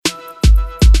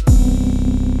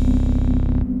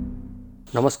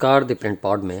नमस्कार, the print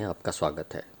pod में आपका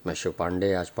स्वागत है। मैं शिव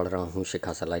पांडे आज पढ़ रहा हूँ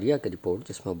शिखा सलारिया की रिपोर्ट,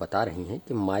 जिसमें वो बता रही हैं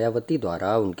कि मायावती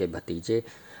द्वारा उनके भतीजे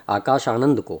आकाश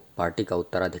आनंद को पार्टी का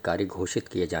उत्तराधिकारी घोषित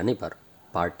किए जाने पर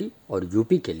पार्टी और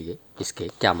यूपी के लिए इसके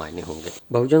क्या मायने होंगे।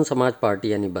 बहुजन समाज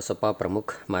पार्टी यानी बसपा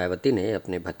प्रमुख मायावती ने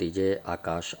अपने भतीजे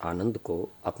आकाश आनंद को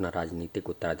अपना राजनीतिक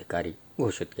उत्तराधिकारी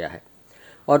घोषित किया है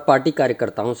और पार्टी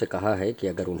कार्यकर्ताओं से कहा है कि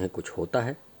अगर उन्हें कुछ होता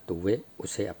है तो वे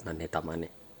उसे अपना नेता माने।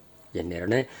 यह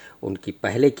निर्णय उनकी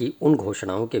पहले की उन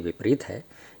घोषणाओं के विपरीत है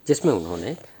जिसमें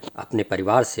उन्होंने अपने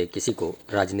परिवार से किसी को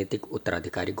राजनीतिक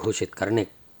उत्तराधिकारी घोषित करने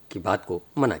की बात को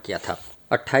मना किया था।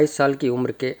 28 साल की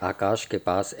उम्र के आकाश के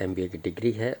पास MBA की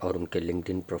डिग्री है और उनके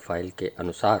लिंक्डइन प्रोफाइल के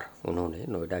अनुसार उन्होंने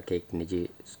नोएडा के एक निजी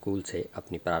स्कूल से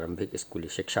अपनी प्रारंभिक स्कूली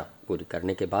शिक्षा पूरी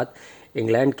करने के बाद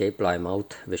इंग्लैंड के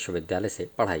प्लायमाउथ विश्वविद्यालय से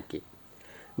पढ़ाई की।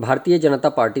 भारतीय जनता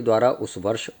पार्टी द्वारा उस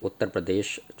वर्ष उत्तर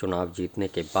प्रदेश चुनाव जीतने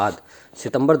के बाद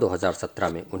सितंबर 2017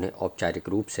 में उन्हें औपचारिक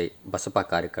रूप से बसपा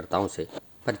कार्यकर्ताओं से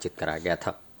परिचित कराया गया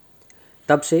था।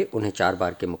 तब से उन्हें 4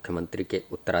 बार के मुख्यमंत्री के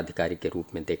उत्तराधिकारी के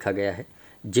रूप में देखा गया है,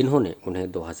 जिन्होंने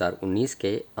उन्हें 2019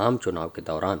 के आम चुनाव के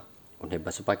दौरान उन्हें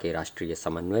बसपा के राष्ट्रीय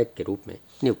समन्वयक के रूप में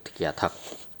नियुक्त किया था।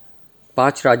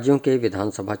 5 राज्यों के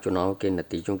विधानसभा चुनाव के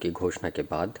नतीजों की घोषणा के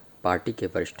बाद पार्टी के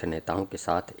वरिष्ठ नेताओं के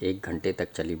साथ 1 घंटे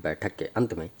तक चली बैठक के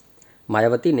अंत में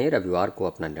मायावती ने रविवार को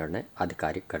अपना निर्णय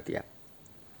आधिकारिक कर दिया।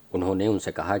 उन्होंने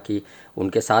उनसे कहा कि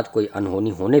उनके साथ कोई अनहोनी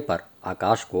होने पर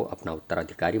आकाश को अपना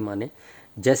उत्तराधिकारी माने,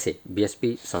 जैसे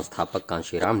BSP संस्थापक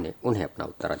कांशीराम ने उन्हें अपना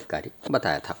उत्तराधिकारी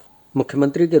बताया था।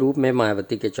 मुख्यमंत्री के रूप में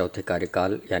मायावती के चौथे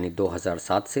कार्यकाल यानी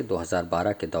 2007 से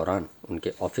 2012 के दौरान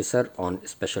उनके ऑफिसर ऑन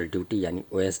स्पेशल ड्यूटी यानी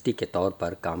OSD के तौर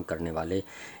पर काम करने वाले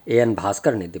AN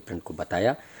भास्कर ने द प्रिंट को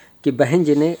बताया कि बहन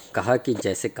जी ने कहा कि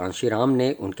जैसे कांशीराम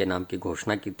ने उनके नाम की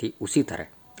घोषणा की थी, उसी तरह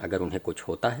अगर उन्हें कुछ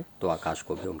होता है तो आकाश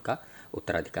को भी उनका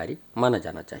उत्तराधिकारी माना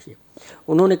जाना चाहिए।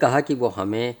 उन्होंने कहा कि वो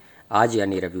हमें आज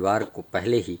यानी रविवार को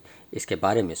पहले ही इसके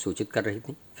बारे में सूचित कर रही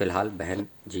थी। फिलहाल बहन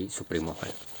जी सुप्रीमो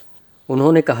है।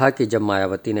 उन्होंने कहा कि जब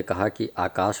मायावती ने कहा कि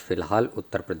आकाश फिलहाल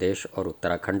उत्तर प्रदेश और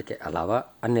उत्तराखंड के अलावा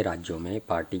अन्य राज्यों में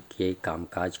पार्टी के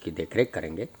कामकाज की देखरेख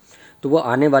करेंगे, तो वो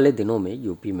आने वाले दिनों में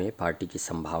यूपी में पार्टी की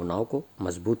संभावनाओं को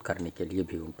मजबूत करने के लिए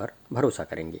भी उन पर भरोसा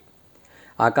करेंगे।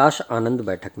 आकाश आनंद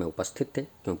बैठक में उपस्थित थे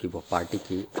क्योंकि वो पार्टी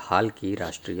की हाल की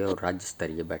राष्ट्रीय और राज्य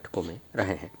स्तरीय बैठकों में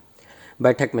रहे हैं।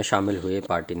 बैठक में शामिल हुए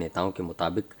पार्टी नेताओं के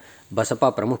मुताबिक बसपा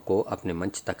प्रमुख को अपने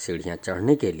मंच तक सीढ़ियां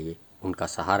चढ़ने के लिए उनका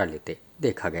सहारा लेते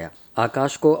देखा गया।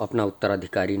 आकाश को अपना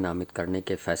उत्तराधिकारी नामित करने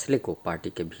के फैसले को पार्टी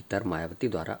के भीतर मायावती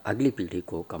द्वारा अगली पीढ़ी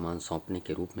को कमान सौंपने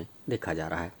के रूप में देखा जा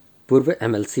रहा है। पूर्व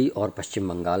MLC और पश्चिम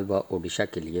बंगाल व ओडिशा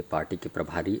के लिए पार्टी के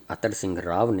प्रभारी अतर सिंह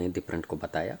राव ने द प्रिंट को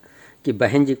बताया कि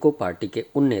बहन जी को पार्टी के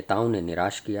उन नेताओं ने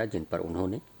निराश किया जिन पर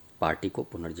उन्होंने पार्टी को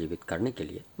पुनर्जीवित करने के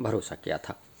लिए भरोसा किया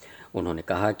था। उन्होंने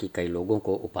कहा कि कई लोगों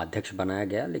को उपाध्यक्ष बनाया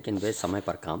गया, लेकिन वे समय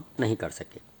पर काम नहीं कर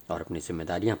सके और अपनी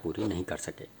जिम्मेदारियां पूरी नहीं कर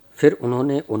सके। फिर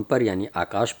उन्होंने उन पर यानी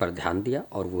आकाश पर ध्यान दिया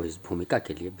और वो इस भूमिका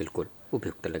के लिए बिल्कुल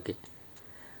उपयुक्त लगे।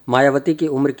 मायावती की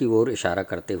उम्र की ओर इशारा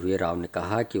करते हुए राव ने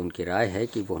कहा कि उनकी राय है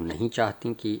कि वो नहीं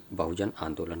चाहती कि बहुजन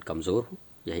आंदोलन कमजोर हो।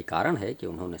 यही कारण है कि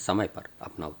उन्होंने समय पर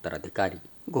अपना उत्तराधिकारी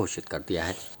घोषित कर दिया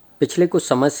है। पिछले कुछ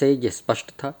समय से यह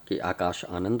स्पष्ट था कि आकाश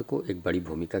आनंद को एक बड़ी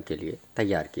भूमिका के लिए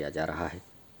तैयार किया जा रहा है।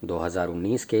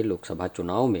 2019 के लोकसभा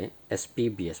चुनाव में SP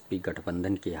BSP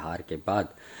गठबंधन की हार के बाद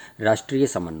राष्ट्रीय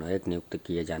समन्वयक नियुक्त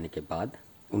किए जाने के बाद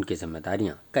उनकी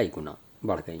जिम्मेदारियां कई गुना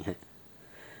बढ़ गई हैं।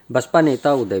 बसपा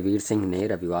नेता उदयवीर सिंह ने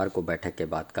रविवार को बैठक के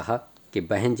बाद कहा कि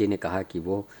बहन जी ने कहा कि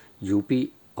वो यूपी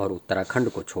और उत्तराखंड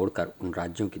को छोड़कर उन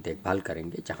राज्यों की देखभाल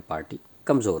करेंगे जहां पार्टी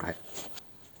कमजोर है।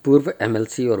 पूर्व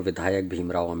MLC और विधायक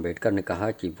भीमराव अंबेडकर ने कहा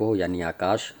कि वो यानी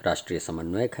आकाश राष्ट्रीय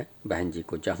समन्वयक है। बहन जी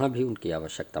को जहां भी उनकी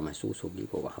आवश्यकता महसूस होगी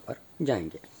वो वहां पर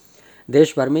जाएंगे।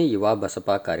 देश भर में युवा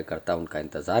बसपा कार्यकर्ता उनका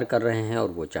इंतजार कर रहे हैं और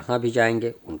वो जहां भी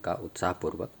जाएंगे उनका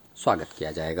उत्साहपूर्वक स्वागत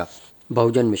किया जाएगा।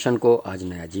 बहुजन मिशन को आज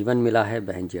नया जीवन मिला है।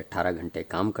 बहन जी 18 घंटे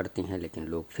काम करती हैं, लेकिन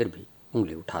लोग फिर भी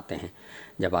उंगली उठाते हैं।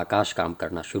 जब आकाश काम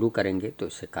करना शुरू करेंगे तो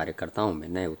इससे कार्यकर्ताओं में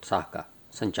नए उत्साह का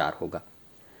संचार होगा।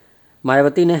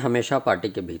 मायावती ने हमेशा पार्टी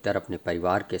के भीतर अपने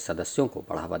परिवार के सदस्यों को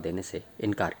बढ़ावा देने से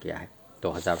इनकार किया है।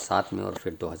 2007 में और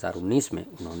फिर 2019 में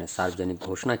उन्होंने सार्वजनिक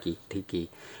घोषणा की थी कि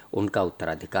उनका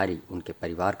उत्तराधिकारी उनके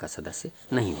परिवार का सदस्य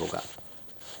नहीं होगा।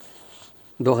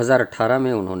 2018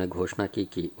 में उन्होंने घोषणा की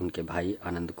कि उनके भाई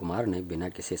आनंद कुमार ने बिना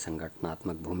किसी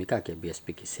संगठनात्मक भूमिका के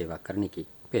BSP की सेवा करने की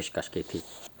पेशकश की थी।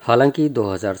 हालांकि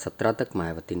 2017 तक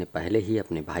मायावती ने पहले ही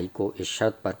अपने भाई को इस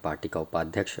शर्त पर पार्टी का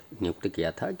उपाध्यक्ष नियुक्त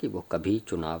किया था कि वो कभी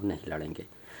चुनाव नहीं लड़ेंगे।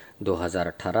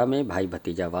 2018 में भाई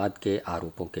भतीजावाद के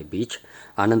आरोपों के बीच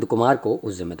आनंद कुमार को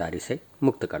उस जिम्मेदारी से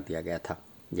मुक्त कर दिया गया था।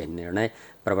 यह निर्णय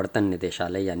प्रवर्तन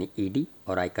निदेशालय यानी ईडी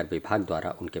और आयकर विभाग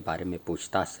द्वारा उनके बारे में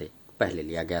पूछताछ से पहले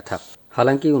लिया गया था।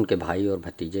 हालांकि उनके भाई और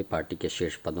भतीजे पार्टी के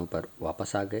शीर्ष पदों पर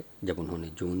वापस आ गए जब उन्होंने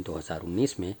जून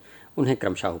 2019 में उन्हें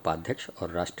क्रमशः उपाध्यक्ष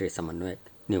और राष्ट्रीय समन्वयक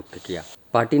नियुक्त किया।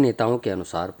 पार्टी नेताओं के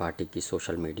अनुसार पार्टी की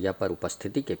सोशल मीडिया पर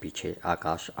उपस्थिति के पीछे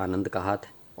आकाश आनंद का हाथ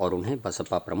है और उन्हें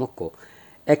बसपा प्रमुख को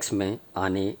एक्स में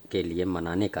आने के लिए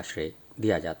मनाने का श्रेय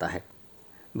दिया जाता है।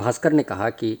 भास्कर ने कहा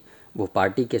कि वो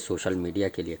पार्टी के सोशल मीडिया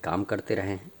के लिए काम करते रहे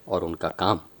हैं और उनका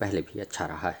काम पहले भी अच्छा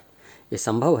रहा है। ये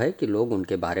संभव है कि लोग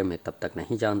उनके बारे में तब तक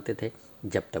नहीं जानते थे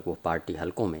जब तक वो पार्टी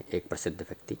हलकों में एक प्रसिद्ध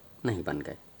व्यक्ति नहीं बन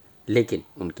गए, लेकिन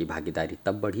उनकी भागीदारी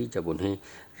तब बढ़ी जब उन्हें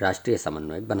राष्ट्रीय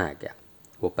समन्वयक बनाया गया।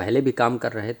 वो पहले भी काम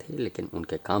कर रहे थे लेकिन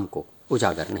उनके काम को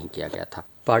उजागर नहीं किया गया था।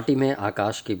 पार्टी में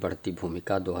आकाश की बढ़ती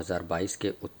भूमिका 2022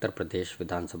 के उत्तर प्रदेश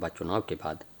विधानसभा चुनाव के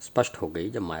बाद स्पष्ट हो गई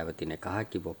जब मायावती ने कहा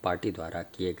कि वो पार्टी द्वारा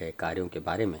किए गए कार्यों के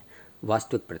बारे में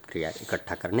वास्तविक प्रतिक्रिया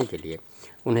इकट्ठा करने के लिए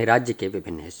उन्हें राज्य के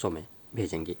विभिन्न हिस्सों में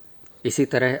भेजेंगी। इसी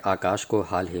तरह आकाश को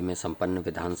हाल ही में संपन्न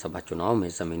विधानसभा चुनाव में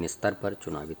जमीनी स्तर पर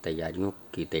चुनावी तैयारियों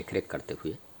की देखरेख करते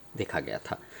हुए देखा गया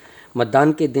था।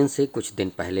 मतदान के दिन से कुछ दिन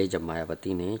पहले जब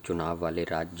मायावती ने चुनाव वाले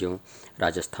राज्यों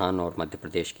राजस्थान और मध्य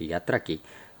प्रदेश की यात्रा की,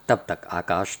 तब तक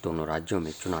आकाश दोनों राज्यों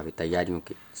में चुनावी तैयारियों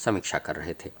की समीक्षा कर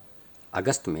रहे थे।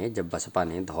 अगस्त में जब बसपा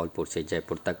ने धौलपुर से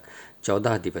जयपुर तक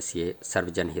 14 दिवसीय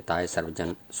सर्वजन हिताय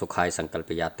सर्वजन सुखाय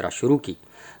संकल्प यात्रा शुरू की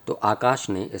तो आकाश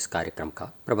ने इस कार्यक्रम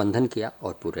का प्रबंधन किया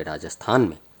और पूरे राजस्थान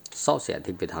में 100 से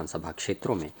अधिक विधानसभा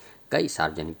क्षेत्रों में कई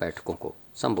सार्वजनिक बैठकों को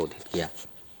संबोधित किया।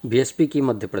 बीएसपी की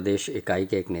मध्य प्रदेश इकाई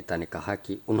के एक नेता ने कहा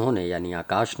कि उन्होंने यानी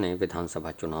आकाश ने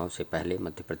विधानसभा चुनाव से पहले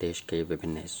मध्य प्रदेश के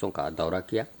विभिन्न हिस्सों का दौरा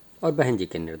किया और बहन जी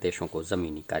के निर्देशों को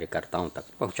जमीनी कार्यकर्ताओं तक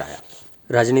पहुंचाया।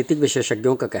 राजनीतिक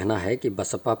विशेषज्ञों का कहना है कि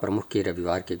बसपा प्रमुख की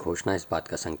रविवार की घोषणा इस बात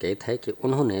का संकेत है कि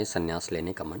उन्होंने संन्यास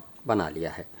लेने का मन बना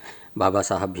लिया है। बाबा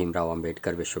साहब भीमराव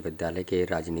अंबेडकर विश्वविद्यालय के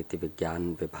राजनीति विज्ञान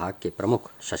विभाग के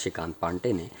प्रमुख शशिकांत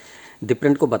पांडे ने द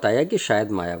प्रिंट को बताया कि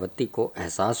शायद मायावती को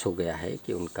एहसास हो गया है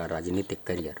कि उनका राजनीतिक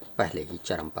करियर पहले ही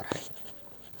चरम पर है।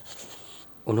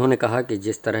 उन्होंने कहा कि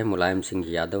जिस तरह मुलायम सिंह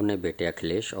यादव ने बेटे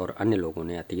अखिलेश और अन्य लोगों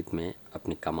ने अतीत में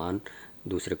अपनी कमान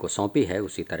दूसरे को सौंपी है,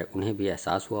 उसी तरह उन्हें भी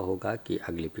एहसास हुआ होगा कि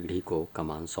अगली पीढ़ी को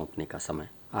कमान सौंपने का समय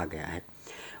आ गया है।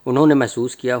 उन्होंने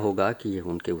महसूस किया होगा कि यह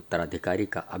उनके उत्तराधिकारी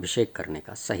का अभिषेक करने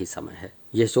का सही समय है।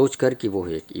 ये सोचकर कि वो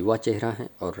एक युवा चेहरा हैं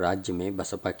और राज्य में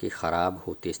बसपा की खराब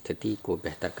होती स्थिति को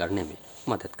बेहतर करने में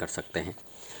मदद कर सकते हैं।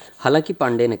 हालांकि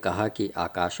पांडे ने कहा कि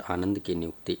आकाश आनंद की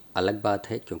नियुक्ति अलग बात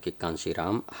है, क्योंकि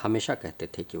कांशीराम हमेशा कहते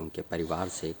थे कि उनके परिवार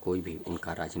से कोई भी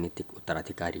उनका राजनीतिक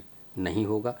उत्तराधिकारी नहीं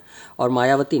होगा और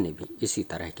मायावती ने भी इसी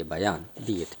तरह के बयान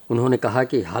दिए थे। उन्होंने कहा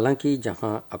कि हालांकि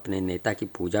जहां अपने नेता की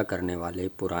पूजा करने वाले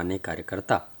पुराने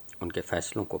कार्यकर्ता उनके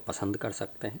फैसलों को पसंद कर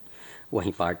सकते हैं,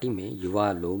 वहीं पार्टी में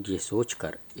युवा लोग ये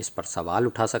सोचकर इस पर सवाल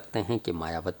उठा सकते हैं कि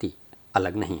मायावती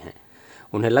अलग नहीं है।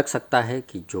 उन्हें लग सकता है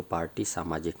कि जो पार्टी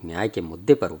सामाजिक न्याय के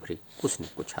मुद्दे पर उभरी उसने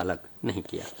कुछ अलग नहीं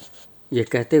किया। ये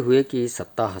कहते हुए कि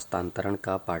सत्ता हस्तांतरण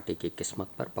का पार्टी की किस्मत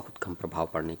पर बहुत कम प्रभाव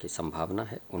पड़ने की संभावना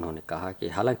है, उन्होंने कहा कि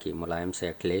हालांकि मुलायम से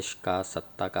अखिलेश का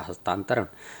सत्ता का हस्तांतरण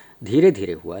धीरे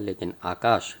धीरे हुआ, लेकिन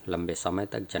आकाश लंबे समय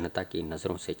तक जनता की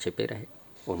नज़रों से छिपे रहे।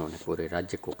 उन्होंने पूरे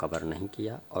राज्य को कवर नहीं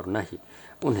किया और न ही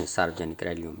उन्हें सार्वजनिक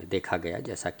रैलियों में देखा गया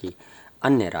जैसा कि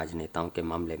अन्य राजनेताओं के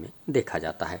मामले में देखा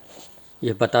जाता है।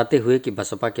 यह बताते हुए कि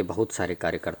बसपा के बहुत सारे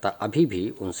कार्यकर्ता अभी भी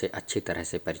उनसे अच्छी तरह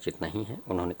से परिचित नहीं हैं,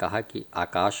 उन्होंने कहा कि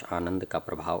आकाश आनंद का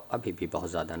प्रभाव अभी भी बहुत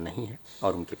ज़्यादा नहीं है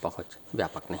और उनकी पहुंच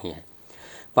व्यापक नहीं है।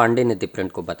 पांडे ने द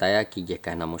प्रिंट को बताया कि यह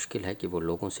कहना मुश्किल है कि वो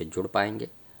लोगों से जुड़ पाएंगे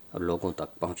और लोगों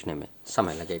तक पहुंचने में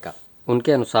समय लगेगा।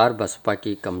 उनके अनुसार बसपा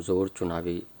की कमज़ोर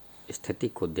चुनावी स्थिति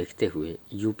को देखते हुए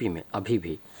यूपी में अभी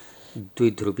भी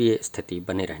द्विध्रुवीय स्थिति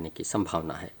बने रहने की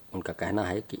संभावना है। उनका कहना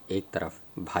है कि एक तरफ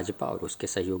भाजपा और उसके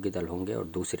सहयोगी दल होंगे और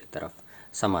दूसरी तरफ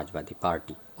समाजवादी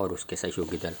पार्टी और उसके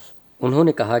सहयोगी दल।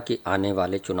 उन्होंने कहा कि आने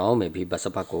वाले चुनाव में भी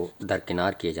बसपा को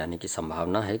दरकिनार किए जाने की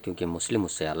संभावना है, क्योंकि मुस्लिम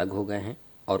उससे अलग हो गए हैं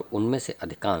और उनमें से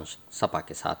अधिकांश सपा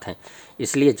के साथ हैं।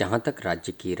 इसलिए जहां तक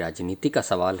राज्य की राजनीति का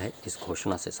सवाल है, इस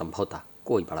घोषणा से संभवतः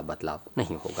कोई बड़ा बदलाव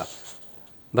नहीं होगा।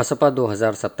 बसपा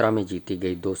 2017 में जीती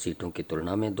गई 2 सीटों की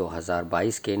तुलना में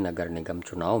 2022 के नगर निगम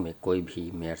चुनाव में कोई भी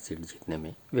मेयर सीट जीतने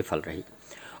में विफल रही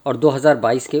और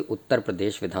 2022 के उत्तर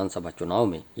प्रदेश विधानसभा चुनाव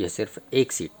में यह सिर्फ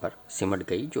 1 सीट पर सिमट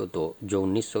गई, जो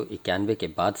 1991 के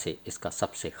बाद से इसका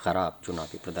सबसे खराब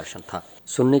चुनावी प्रदर्शन था।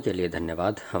 सुनने के लिए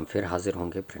धन्यवाद। हम फिर हाजिर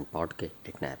होंगे प्रिंट पॉड के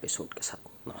एक नए एपिसोड के साथ।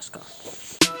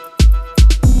 नमस्कार।